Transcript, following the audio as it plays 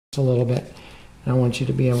a little bit. I want you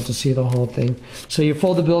to be able to see the whole thing. So you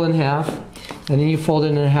fold the bill in half, and then you fold it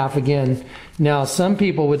in half again. Now, some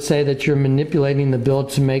people would say that you're manipulating the bill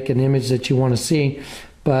to make an image that you want to see,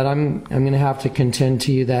 but I'm going to have to contend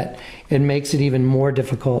to you that it makes it even more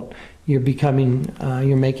difficult. You're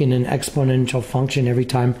making an exponential function every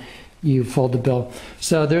time you fold the bill.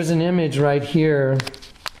 So there's an image right here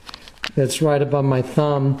that's right above my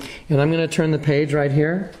thumb, and I'm going to turn the page right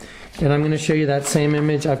here. And I'm going to show you that same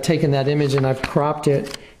image. I've taken that image and I've cropped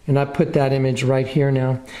it, and I put that image right here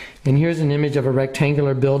now. And here's an image of a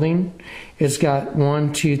rectangular building. It's got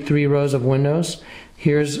 1, 2, 3 rows of windows.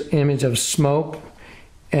 Here's an image of smoke,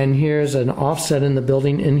 and here's an offset in the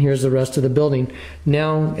building, and here's the rest of the building.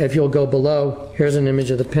 Now, if you'll go below, here's an image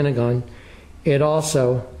of the Pentagon. It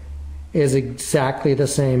also is exactly the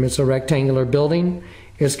same. It's a rectangular building.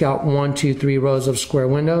 It's got 1, 2, 3 rows of square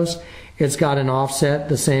windows. It's got an offset,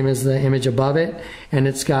 the same as the image above it, and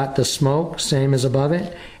it's got the smoke, same as above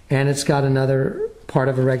it, and it's got another part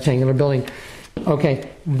of a rectangular building.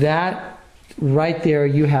 Okay, that right there,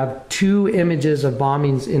 you have 2 images of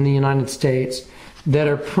bombings in the United States that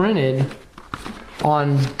are printed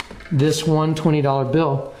on this one $20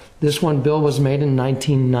 bill. This one bill was made in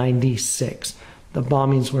 1996. The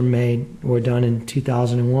bombings were done in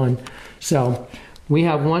 2001. So we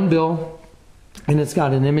have one bill, and it's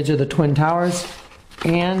got an image of the Twin Towers,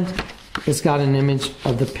 and it's got an image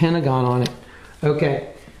of the Pentagon on it.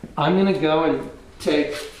 Okay, I'm going to go and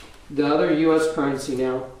take the other U.S. currency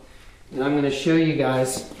now, and I'm going to show you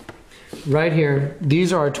guys right here.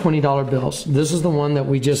 These are our $20 bills. This is the one that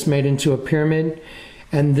we just made into a pyramid,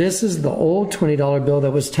 and this is the old $20 bill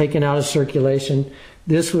that was taken out of circulation.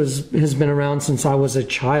 This has been around since I was a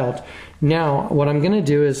child. Now, what I'm going to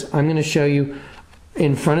do is I'm going to show you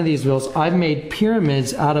in front of these bills. I've made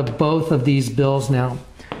pyramids out of both of these bills now.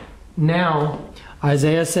 Now,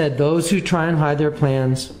 Isaiah said, those who try and hide their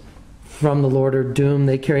plans from the Lord are doomed.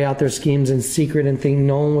 They carry out their schemes in secret and think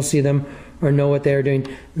no one will see them or know what they are doing.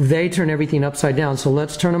 They turn everything upside down. So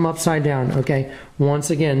let's turn them upside down. Okay, once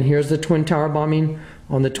again, here's the Twin Tower bombing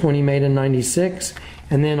on the 20 made in 96.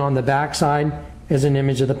 And then on the back side is an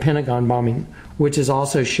image of the Pentagon bombing, which is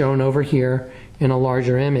also shown over here in a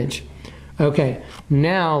larger image. Okay,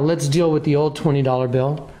 now let's deal with the old $20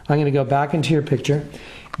 bill. I'm going to go back into your picture.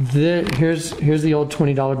 Here's the old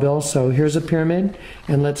 $20 bill. So here's a pyramid,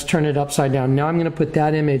 and let's turn it upside down. Now I'm going to put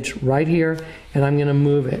that image right here, and I'm going to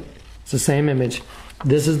move it. It's the same image.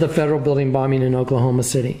 This is the federal building bombing in Oklahoma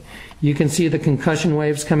City. You can see the concussion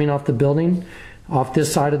waves coming off the building, off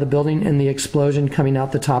this side of the building, and the explosion coming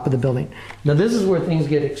out the top of the building. Now this is where things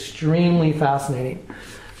get extremely fascinating.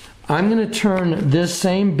 I'm going to turn this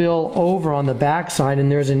same bill over on the back side, and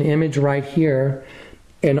there's an image right here,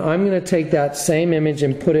 and I'm going to take that same image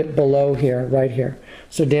and put it below here, right here.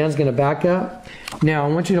 So Dan's going to back up. Now I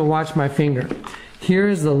want you to watch my finger. Here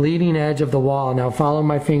is the leading edge of the wall. Now follow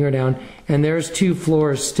my finger down, and there's 2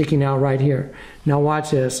 floors sticking out right here. Now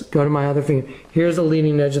watch this. Go to my other finger. Here's the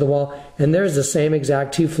leading edge of the wall, and there's the same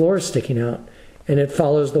exact 2 floors sticking out, and it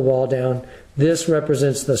follows the wall down. This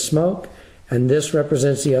represents the smoke, and this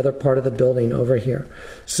represents the other part of the building over here.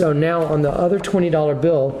 So now on the other $20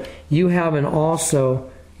 bill, you have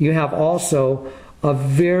also a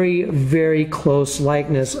very, very close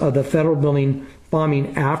likeness of the federal building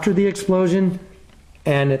bombing after the explosion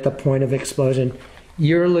and at the point of explosion.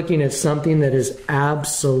 You're looking at something that is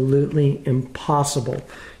absolutely impossible.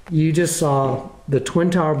 You just saw the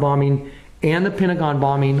Twin Tower bombing and the Pentagon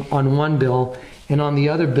bombing on one bill, and on the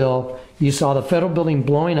other bill, you saw the federal building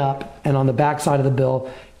blowing up, and on the back side of the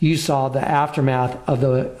bill, you saw the aftermath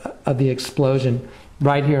of the explosion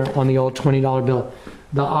right here on the old $20 bill.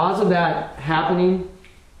 The odds of that happening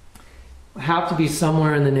have to be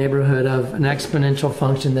somewhere in the neighborhood of an exponential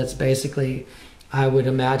function that's basically, I would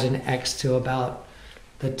imagine, x to about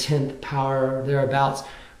the 10th power or thereabouts.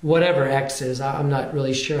 Whatever x is, I'm not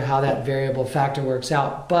really sure how that variable factor works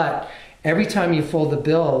out, but every time you fold the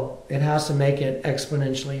bill, it has to make it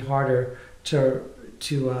exponentially harder to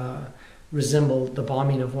resemble the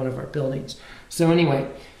bombing of one of our buildings. So anyway,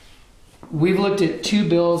 we've looked at 2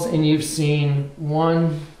 bills, and you've seen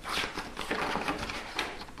 1,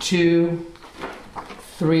 2,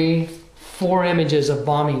 3, 4 images of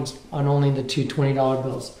bombings on only the 2 $20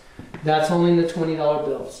 bills. That's only the $20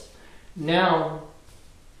 bills. Now,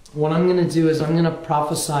 what I'm going to do is I'm going to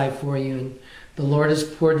prophesy for you, and the Lord has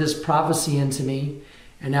poured this prophecy into me,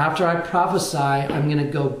 and after I prophesy, I'm going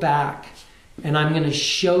to go back, and I'm going to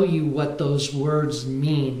show you what those words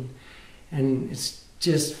mean, and it's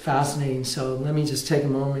just fascinating. So let me just take a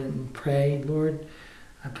moment and pray. Lord,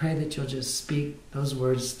 I pray that you'll just speak those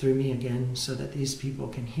words through me again so that these people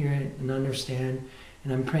can hear it and understand.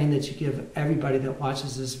 And I'm praying that you give everybody that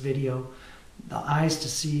watches this video the eyes to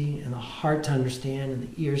see and the heart to understand and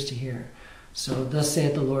the ears to hear. So thus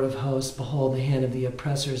saith the Lord of hosts, behold, the hand of the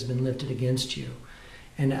oppressor has been lifted against you.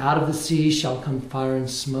 And out of the sea shall come fire and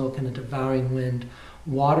smoke and a devouring wind.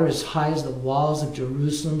 Water as high as the walls of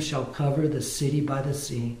Jerusalem shall cover the city by the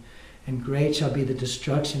sea, and great shall be the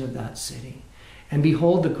destruction of that city. And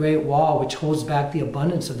behold, the great wall which holds back the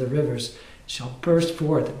abundance of the rivers shall burst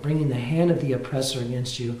forth, bringing the hand of the oppressor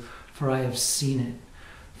against you, for I have seen it.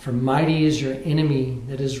 For mighty is your enemy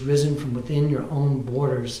that is risen from within your own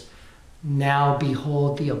borders. Now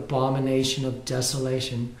behold the abomination of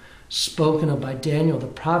desolation, spoken of by Daniel the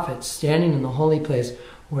prophet, standing in the holy place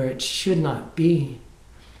where it should not be.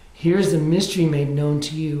 Here is the mystery made known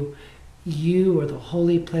to you. You are the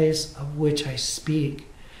holy place of which I speak.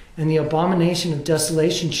 And the abomination of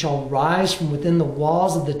desolation shall rise from within the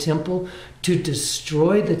walls of the temple to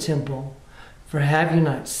destroy the temple. For have you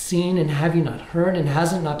not seen, and have you not heard, and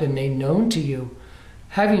has it not been made known to you?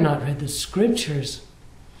 Have you not read the scriptures?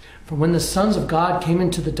 For when the sons of God came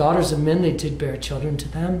into the daughters of men, they did bear children to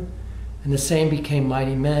them, and the same became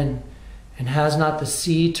mighty men. And has not the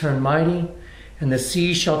sea turned mighty? And the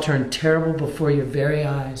sea shall turn terrible before your very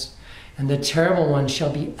eyes, and the terrible one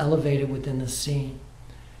shall be elevated within the sea.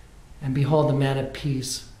 And behold, the man of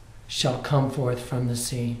peace shall come forth from the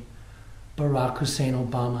sea, Barack Hussein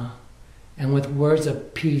Obama. And with words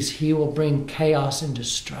of peace he will bring chaos and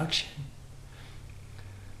destruction.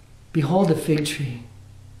 Behold the fig tree.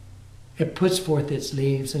 It puts forth its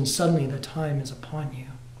leaves, and suddenly the time is upon you.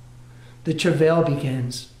 The travail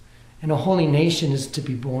begins, and a holy nation is to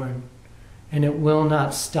be born, and it will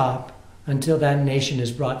not stop until that nation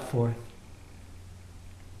is brought forth.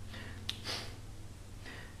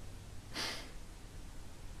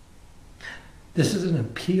 This is an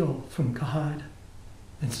appeal from God.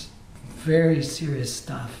 It's very serious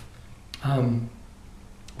stuff.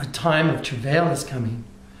 A time of travail is coming.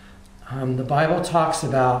 The Bible talks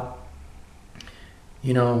about,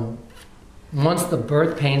 once the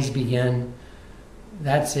birth pains begin,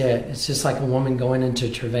 that's it. It's just like a woman going into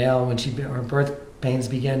travail when her birth pains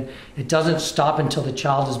begin. It doesn't stop until the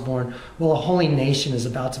child is born. Well, a holy nation is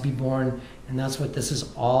about to be born, and that's what this is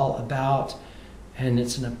all about. And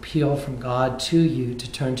it's an appeal from God to you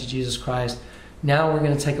to turn to Jesus Christ. Now we're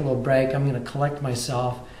going to take a little break. I'm going to collect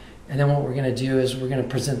myself. And then what we're going to do is we're going to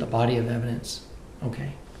present the body of evidence.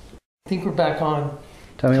 Okay. I think we're back on.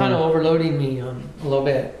 Kind of overloading me a little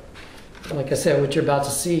bit. Like I said, what you're about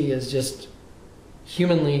to see is just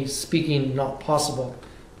humanly speaking not possible.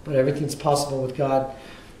 But everything's possible with God.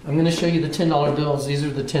 I'm going to show you the $10 bills. These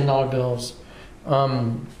are the $10 bills.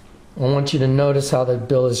 I want you to notice how the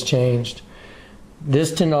bill has changed.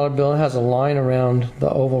 This $10 bill has a line around the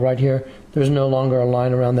oval right here. There's no longer a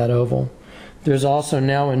line around that oval. There's also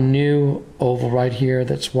now a new oval right here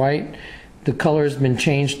that's white. The color has been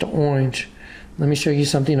changed to orange. Let me show you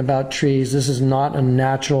something about trees. This is not a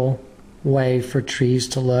natural way for trees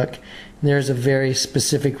to look. There's a very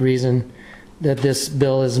specific reason that this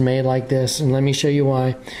bill is made like this, and let me show you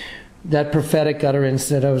why. That prophetic utterance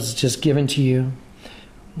that was just given to you,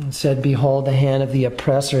 it said, behold, the hand of the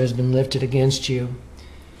oppressor has been lifted against you.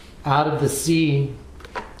 Out of the sea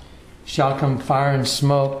shall come fire and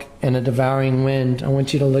smoke and a devouring wind. I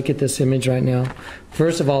want you to look at this image right now.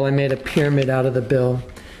 First of all, I made a pyramid out of the bill.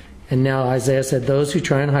 And now Isaiah said, those who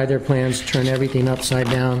try and hide their plans turn everything upside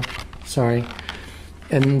down. Sorry.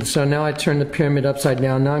 And so now I turn the pyramid upside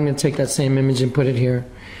down. Now I'm going to take that same image and put it here.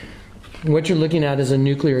 What you're looking at is a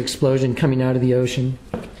nuclear explosion coming out of the ocean.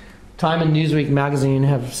 Time and Newsweek magazine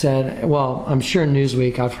have said, well, I'm sure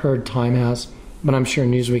Newsweek, I've heard Time has, but I'm sure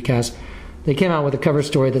Newsweek has. They came out with a cover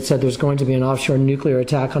story that said there was going to be an offshore nuclear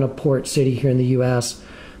attack on a port city here in the U.S.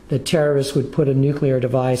 The terrorists would put a nuclear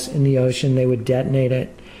device in the ocean, they would detonate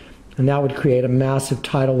it, and that would create a massive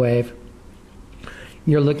tidal wave.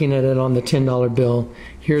 You're looking at it on the $10 bill.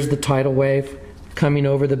 Here's the tidal wave coming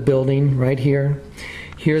over the building right here.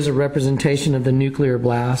 Here's a representation of the nuclear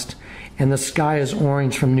blast. And the sky is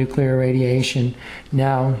orange from nuclear radiation.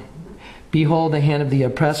 Now, behold, the hand of the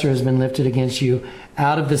oppressor has been lifted against you.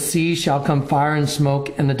 Out of the sea shall come fire and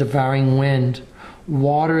smoke and a devouring wind.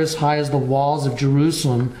 Water as high as the walls of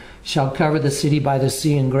Jerusalem shall cover the city by the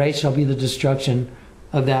sea, and great shall be the destruction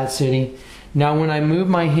of that city. Now, when I move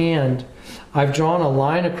my hand, I've drawn a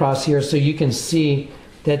line across here so you can see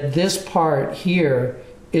that this part here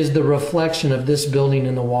is the reflection of this building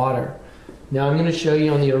in the water. Now I'm going to show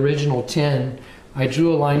you on the original 10. I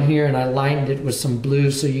drew a line here and I lined it with some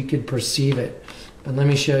blue so you could perceive it. But let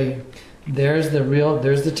me show you. There's the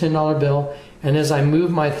 $10 bill. And as I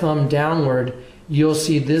move my thumb downward, you'll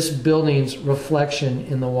see this building's reflection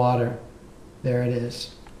in the water. There it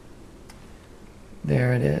is.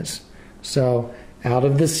 There it is. So, out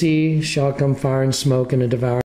of the sea shall come fire and smoke and a devouring